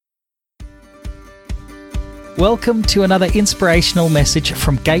Welcome to another inspirational message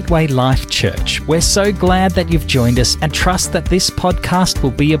from Gateway Life Church. We're so glad that you've joined us and trust that this podcast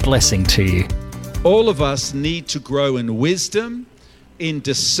will be a blessing to you. All of us need to grow in wisdom, in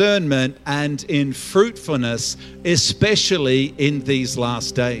discernment, and in fruitfulness, especially in these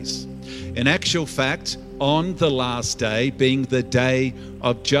last days. In actual fact, on the last day, being the day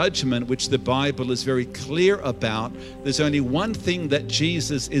of judgment, which the Bible is very clear about, there's only one thing that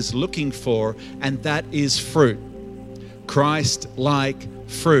Jesus is looking for, and that is fruit. Christ-like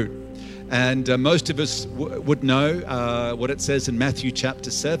fruit. And most of us would know what it says in Matthew chapter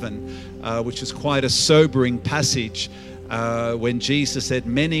 7, which is quite a sobering passage, when Jesus said,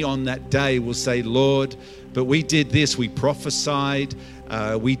 many on that day will say, Lord, but we did this, we prophesied,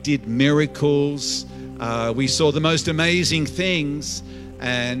 we did miracles, we saw the most amazing things,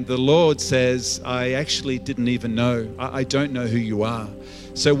 and the Lord says, I actually didn't even know. I don't know who you are.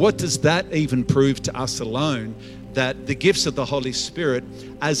 So what does that even prove to us alone? That the gifts of the Holy Spirit,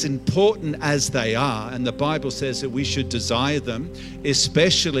 as important as they are, and the Bible says that we should desire them,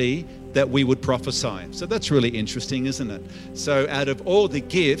 especially that we would prophesy. So that's really interesting, isn't it? So out of all the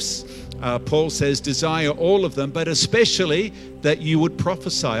gifts, Paul says, desire all of them, but especially that you would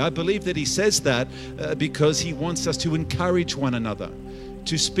prophesy. I believe that he says that because he wants us to encourage one another,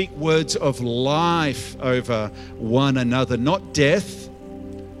 to speak words of life over one another, not death,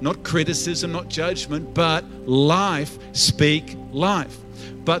 not criticism, not judgment, but life. Speak life.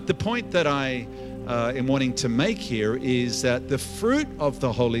 But the point that I am wanting to make here is that the fruit of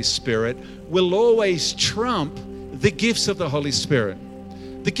the Holy Spirit will always trump the gifts of the Holy Spirit.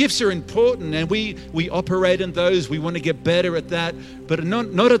 The gifts are important, and we operate in those. We want to get better at that, but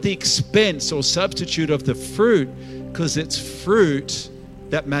not at the expense or substitute of the fruit, because it's fruit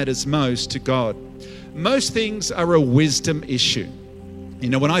that matters most to God. Most things are a wisdom issue. You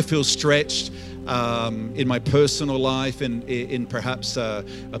know, when I feel stretched in my personal life, in perhaps a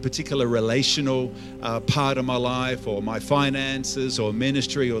particular relational part of my life, or my finances, or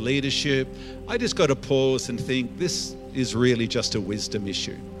ministry, or leadership, I just got to pause and think, this is really just a wisdom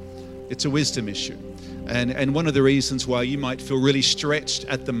issue. It's a wisdom issue. And one of the reasons why you might feel really stretched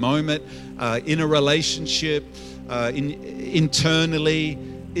at the moment in a relationship, internally,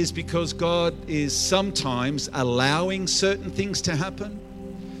 is because God is sometimes allowing certain things to happen.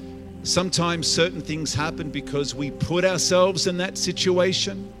 Sometimes certain things happen because we put ourselves in that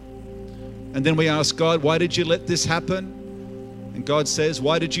situation. And then we ask God, why did you let this happen? And God says,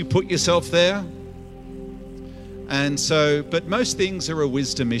 why did you put yourself there? And so, but most things are a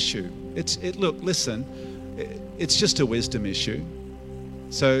wisdom issue. Look, listen, it's just a wisdom issue.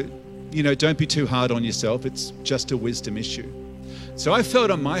 So, you know, don't be too hard on yourself. It's just a wisdom issue. So I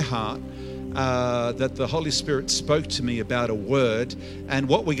felt on my heart that the Holy Spirit spoke to me about a word, and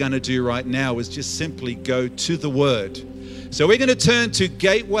what we're going to do right now is just simply go to the word. So we're going to turn to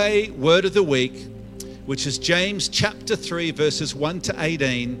Gateway Word of the Week, which is James chapter 3, verses 1 to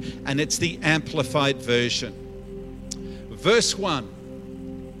 18, and it's the Amplified Version. Verse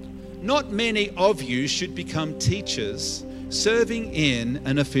 1, not many of you should become teachers, serving in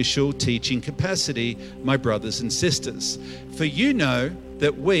an official teaching capacity, my brothers and sisters. For you know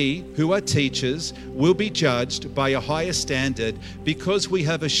that we who are teachers will be judged by a higher standard, because we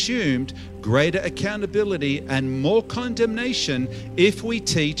have assumed greater accountability and more condemnation if we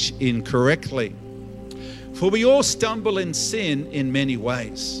teach incorrectly. For we all stumble and sin in many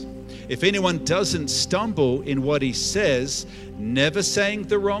ways. If anyone doesn't stumble in what he says, never saying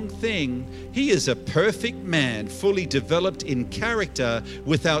the wrong thing, he is a perfect man, fully developed in character,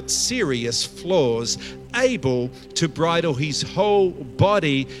 without serious flaws, able to bridle his whole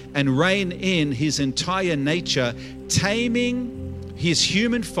body and rein in his entire nature, taming his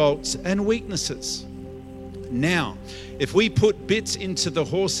human faults and weaknesses. Now, if we put bits into the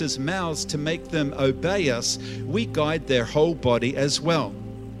horses' mouths to make them obey us, we guide their whole body as well.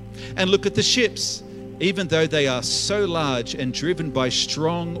 And look at the ships. Even though they are so large and driven by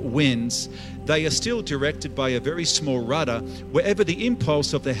strong winds, they are still directed by a very small rudder wherever the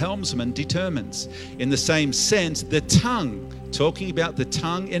impulse of the helmsman determines. In the same sense, the tongue, talking about the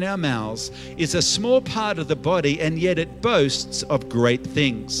tongue in our mouths, is a small part of the body, and yet it boasts of great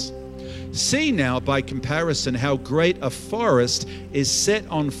things. See now by comparison how great a forest is set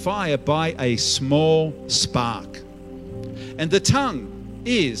on fire by a small spark. And the tongue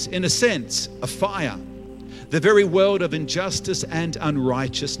is, in a sense, a fire, the very world of injustice and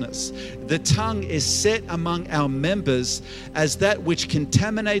unrighteousness. The tongue is set among our members as that which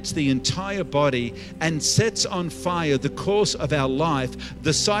contaminates the entire body and sets on fire the course of our life,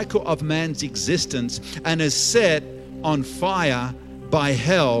 the cycle of man's existence, and is set on fire by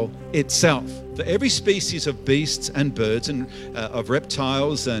hell itself. For every species of beasts and birds and of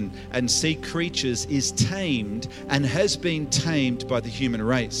reptiles and sea creatures is tamed and has been tamed by the human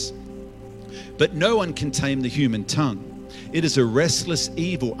race. But no one can tame the human tongue. It is a restless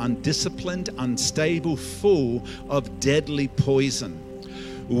evil, undisciplined, unstable, full of deadly poison.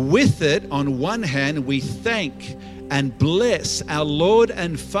 With it, on one hand, we thank and bless our Lord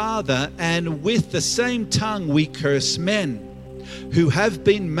and Father, and with the same tongue we curse men who have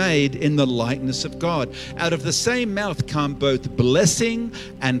been made in the likeness of God. Out of the same mouth come both blessing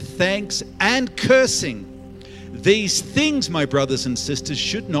and thanks and cursing. These things, my brothers and sisters,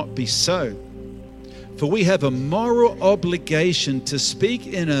 should not be so. For we have a moral obligation to speak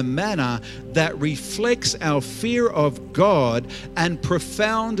in a manner that reflects our fear of God and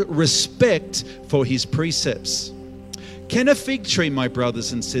profound respect for his precepts. Can a fig tree, my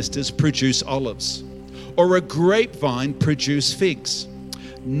brothers and sisters, produce olives? Or a grapevine produce figs?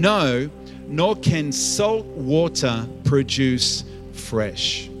 No, nor can salt water produce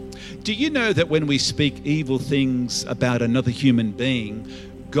fresh. Do you know that when we speak evil things about another human being,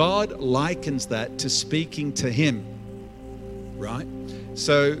 God likens that to speaking to him, right?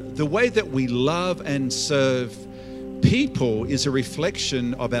 So the way that we love and serve people is a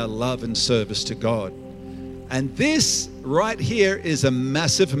reflection of our love and service to God. And this right here is a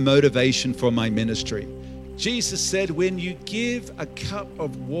massive motivation for my ministry. Jesus said, when you give a cup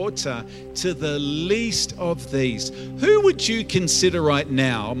of water to the least of these, who would you consider right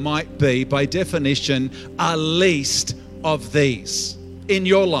now might be, by definition, a least of these in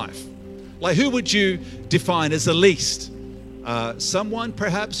your life? Like, who would you define as the least? Someone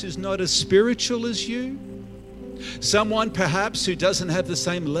perhaps who's not as spiritual as you? Someone perhaps who doesn't have the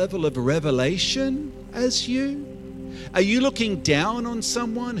same level of revelation as you? Are you looking down on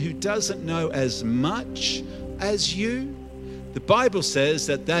someone who doesn't know as much as you? The Bible says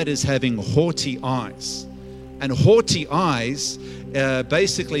that that is having haughty eyes. And haughty eyes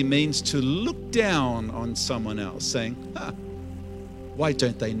basically means to look down on someone else, saying, why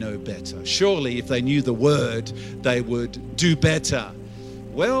don't they know better? Surely if they knew the word, they would do better.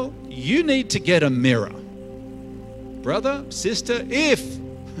 Well, you need to get a mirror. Brother, sister, if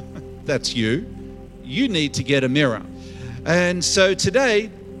that's you, you need to get a mirror. And so today,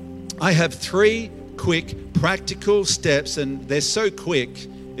 I have 3 quick practical steps, and they're so quick,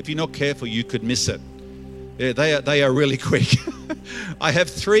 if you're not careful, you could miss it. Yeah, they are really quick. I have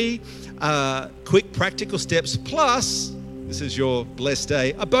 3 quick practical steps, plus, this is your blessed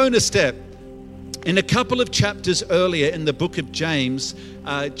day, a bonus step. In a couple of chapters earlier in the book of James,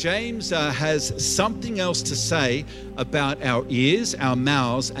 James has something else to say about our ears, our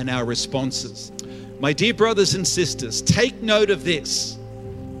mouths, and our responses. My dear brothers and sisters, take note of this.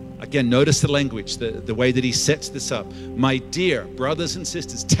 Again, notice the language, the way that he sets this up. My dear brothers and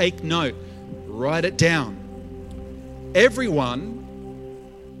sisters, take note, write it down. Everyone,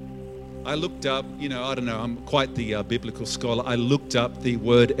 I looked up, I don't know, I'm quite the biblical scholar. I looked up the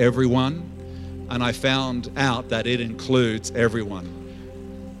word everyone, and I found out that it includes everyone.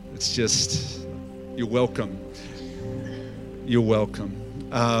 It's just, you're welcome. You're welcome.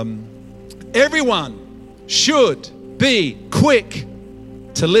 Everyone should be quick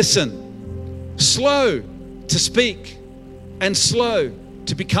to listen, slow to speak, and slow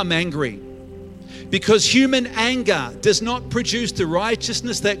to become angry. Because human anger does not produce the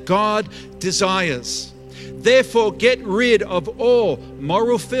righteousness that God desires. Therefore, get rid of all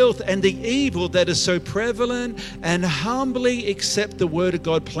moral filth and the evil that is so prevalent, and humbly accept the word of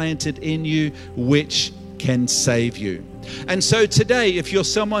God planted in you, which can save you. And so today, if you're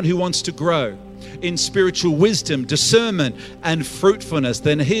someone who wants to grow in spiritual wisdom, discernment, and fruitfulness,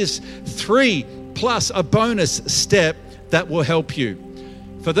 then here's 3 plus a bonus step that will help you.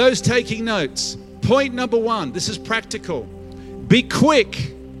 For those taking notes, point number 1, this is practical. Be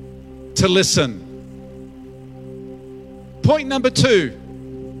quick to listen. Point number 2,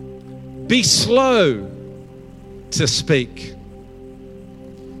 be slow to speak.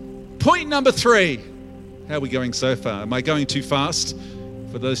 Point number 3, how are we going so far? Am I going too fast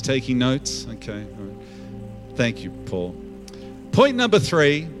for those taking notes? Okay. All right. Thank you, Paul. Point number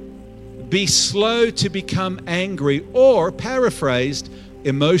 3, be slow to become angry, or paraphrased,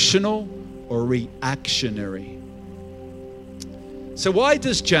 emotional or reactionary. So why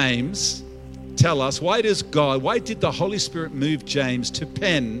does James tell us, why did the Holy Spirit move James to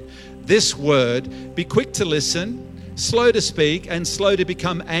pen this word, be quick to listen, slow to speak, and slow to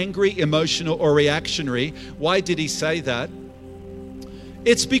become angry, emotional, or reactionary? Why did he say that?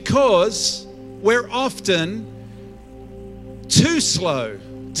 It's because we're often too slow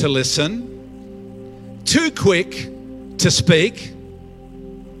to listen, too quick to speak,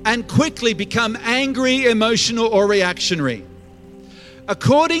 and quickly become angry, emotional, or reactionary.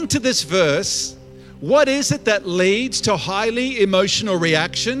 According to this verse, what is it that leads to highly emotional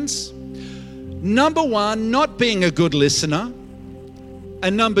reactions? Number one, not being a good listener.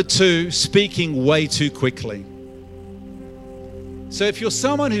 And number two, speaking way too quickly. So if you're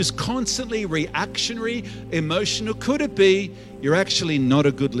someone who's constantly reactionary, emotional, could it be you're actually not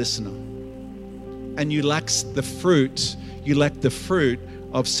a good listener? And you lack the fruit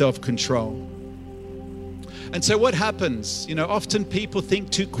of self-control. And so what happens? Often people think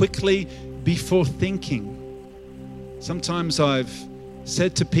too quickly before thinking. Sometimes I've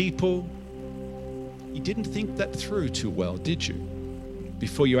said to people, you didn't think that through too well, did you?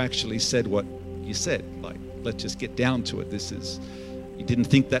 Before you actually said what you said. Like, let's just get down to it. You didn't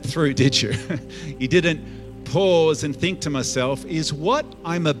think that through, did you? You didn't pause and think to myself, is what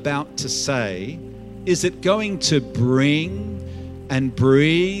I'm about to say, is it going to bring and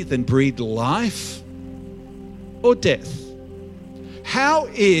breathe life or death? How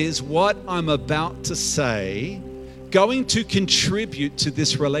is what I'm about to say going to contribute to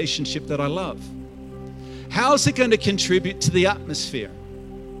this relationship that I love? How is it going to contribute to the atmosphere?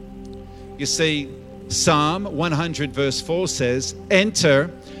 You see, Psalm 100 verse 4 says,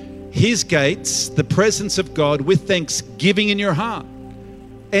 enter his gates, the presence of God, with thanksgiving in your heart.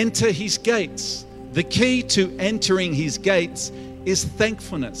 Enter his gates. The key to entering his gates is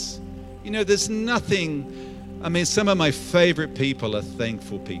thankfulness. There's nothing, some of my favorite people are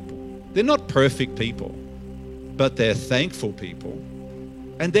thankful people. They're not perfect people, but they're thankful people.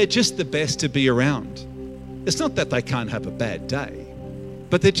 And they're just the best to be around. It's not that they can't have a bad day,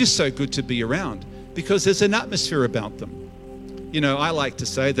 but they're just so good to be around because there's an atmosphere about them. I like to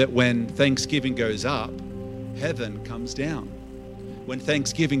say that when Thanksgiving goes up, heaven comes down. When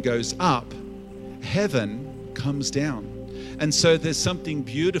Thanksgiving goes up, heaven comes down. And so there's something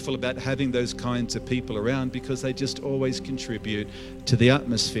beautiful about having those kinds of people around because they just always contribute to the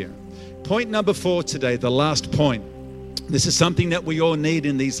atmosphere. Point number 4 today, the last point. This is something that we all need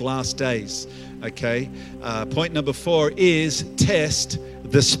in these last days, okay? Point number 4 is test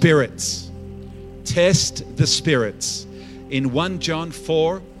the spirits. Test the spirits. In 1 John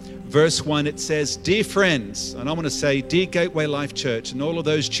 4, verse 1, it says, dear friends, and I want to say, dear Gateway Life Church, and all of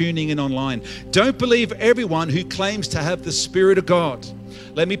those tuning in online, don't believe everyone who claims to have the Spirit of God.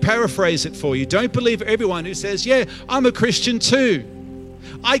 Let me paraphrase it for you. Don't believe everyone who says, yeah, I'm a Christian too.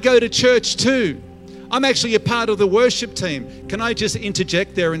 I go to church too. I'm actually a part of the worship team. Can I just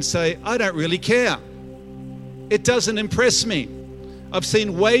interject there and say, I don't really care. It doesn't impress me. I've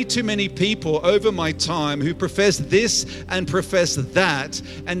seen way too many people over my time who profess this and profess that,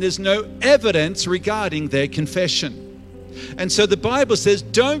 and there's no evidence regarding their confession. And so the Bible says,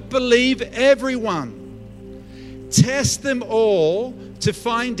 don't believe everyone. Test them all to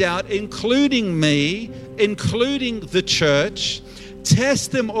find out, including me, including the church.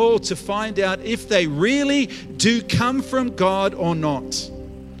 Test them all to find out if they really do come from God or not.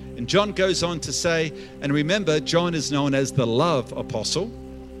 And John goes on to say, and remember, John is known as the love apostle.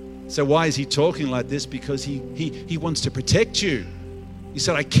 So why is he talking like this? Because he wants to protect you. He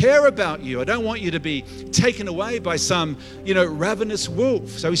said, I care about you. I don't want you to be taken away by some, ravenous wolf.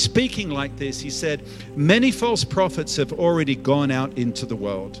 So he's speaking like this. He said, many false prophets have already gone out into the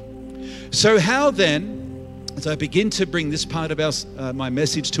world. So how then, as I begin to bring this part of my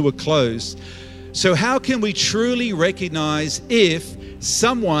message to a close, so how can we truly recognize if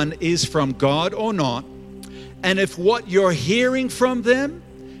someone is from God or not, and if what you're hearing from them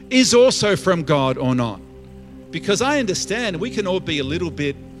is also from God or not? Because I understand we can all be a little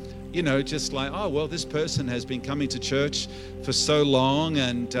bit, just like, oh, well, this person has been coming to church for so long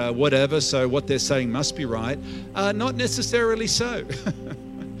and whatever, so what they're saying must be right. Not necessarily so.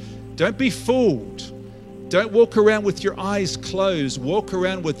 Don't be fooled. Don't walk around with your eyes closed. Walk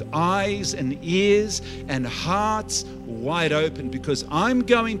around with eyes and ears and hearts wide open, because I'm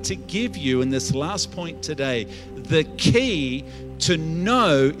going to give you in this last point today the key to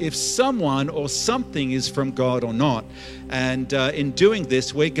know if someone or something is from God or not. And in doing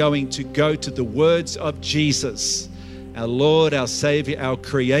this, we're going to go to the words of Jesus, our Lord, our Savior, our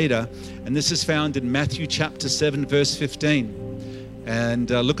Creator. And this is found in Matthew chapter 7, verse 15. And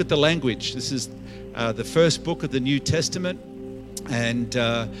look at the language. This is the first book of the New Testament, and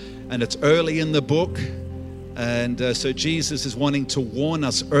it's early in the book, and so Jesus is wanting to warn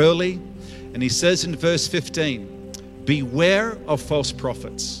us early, and he says in verse 15, beware of false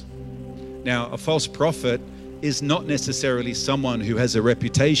prophets. Now, a false prophet is not necessarily someone who has a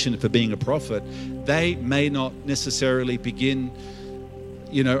reputation for being a prophet. They may not necessarily begin,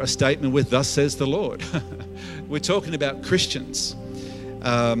 a statement with, thus says the Lord. We're talking about Christians.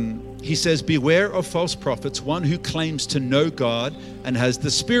 He says, beware of false prophets, one who claims to know God and has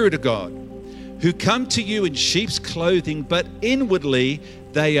the Spirit of God, who come to you in sheep's clothing, but inwardly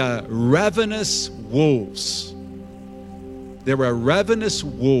they are ravenous wolves. There are ravenous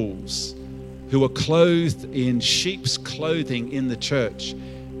wolves who are clothed in sheep's clothing in the church.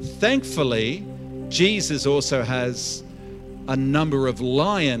 Thankfully, Jesus also has a number of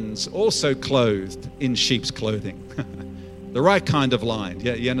lions also clothed in sheep's clothing. The right kind of lion.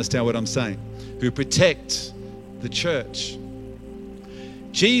 Yeah, you understand what I'm saying? Who protect the church.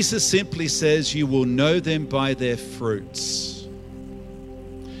 Jesus simply says, you will know them by their fruits.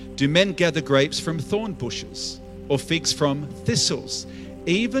 Do men gather grapes from thorn bushes or figs from thistles?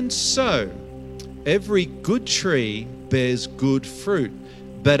 Even so, every good tree bears good fruit,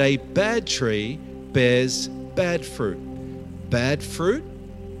 but a bad tree bears bad fruit. Bad fruit,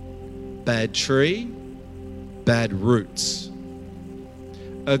 bad tree, bad roots.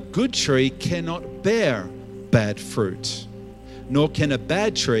 A good tree cannot bear bad fruit, nor can a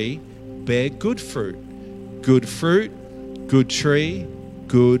bad tree bear good fruit. Good fruit, good tree,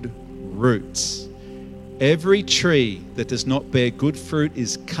 good roots. Every tree that does not bear good fruit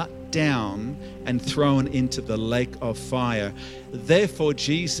is cut down and thrown into the lake of fire. Therefore,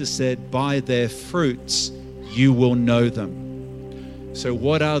 Jesus said, by their fruits you will know them. So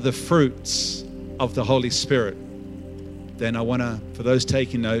what are the fruits of the Holy Spirit? Then I want to, for those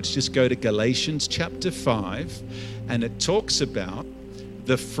taking notes, just go to Galatians chapter 5, and it talks about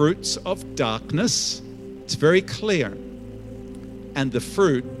the fruits of darkness. It's very clear. And the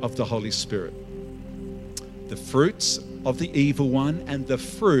fruit of the Holy Spirit. The fruits of the evil one and the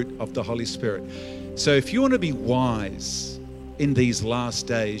fruit of the Holy Spirit. So if you want to be wise in these last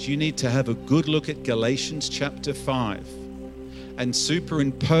days, you need to have a good look at Galatians chapter 5 and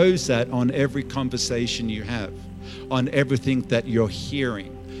superimpose that on every conversation you have, on everything that you're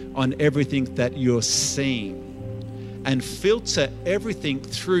hearing, on everything that you're seeing, and filter everything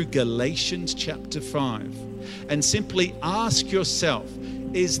through Galatians chapter 5 and simply ask yourself,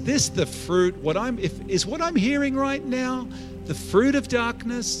 is this the fruit, what I'm hearing right now, the fruit of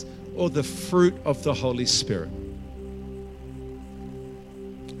darkness or the fruit of the Holy Spirit?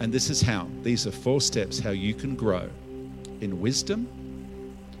 And this is how, these are 4 steps how you can grow in wisdom,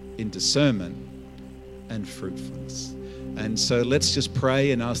 in discernment, and fruitfulness. And so let's just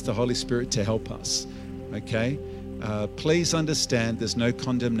pray and ask the Holy Spirit to help us, okay? Please understand there's no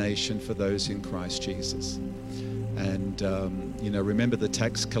condemnation for those in Christ Jesus. And, remember the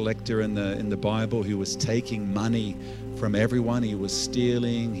tax collector in the Bible who was taking money from everyone. He was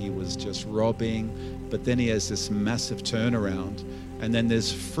stealing, he was just robbing, but then he has this massive turnaround. And then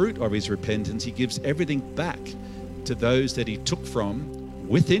there's fruit of his repentance. He gives everything back to those that he took from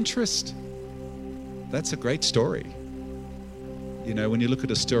with interest. That's a great story. You know, when you look at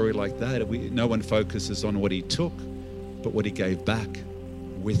a story like that, no one focuses on what he took, but what he gave back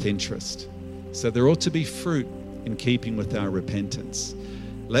with interest. So there ought to be fruit in keeping with our repentance.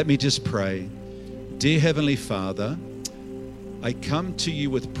 Let me just pray. Dear Heavenly Father, I come to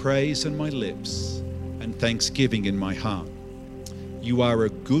you with praise on my lips and thanksgiving in my heart. You are a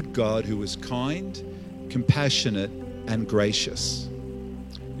good God who is kind, compassionate, and gracious.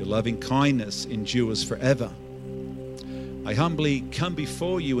 Your loving kindness endures forever. I humbly come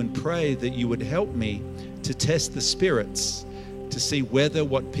before you and pray that you would help me to test the spirits, to see whether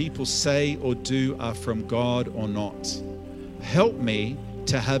what people say or do are from God or not. Help me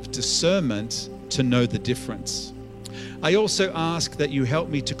to have discernment to know the difference. I also ask that you help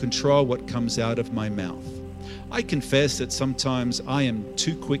me to control what comes out of my mouth. I confess that sometimes I am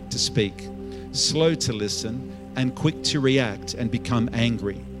too quick to speak, slow to listen, and quick to react and become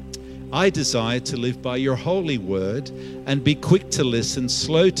angry. I desire to live by your holy word and be quick to listen,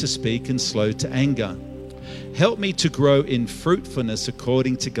 slow to speak, and slow to anger. Help me to grow in fruitfulness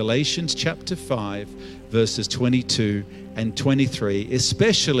according to Galatians chapter 5, verses 22 and 23,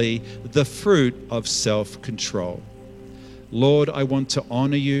 especially the fruit of self-control. Lord, I want to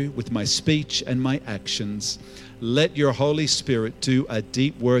honor you with my speech and my actions. Let your Holy Spirit do a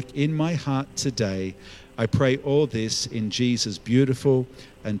deep work in my heart today. I pray all this in Jesus' beautiful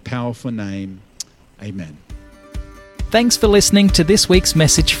and powerful name. Amen. Thanks for listening to this week's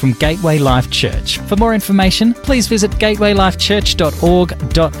message from Gateway Life Church. For more information, please visit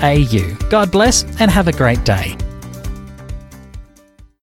gatewaylifechurch.org.au. God bless and have a great day.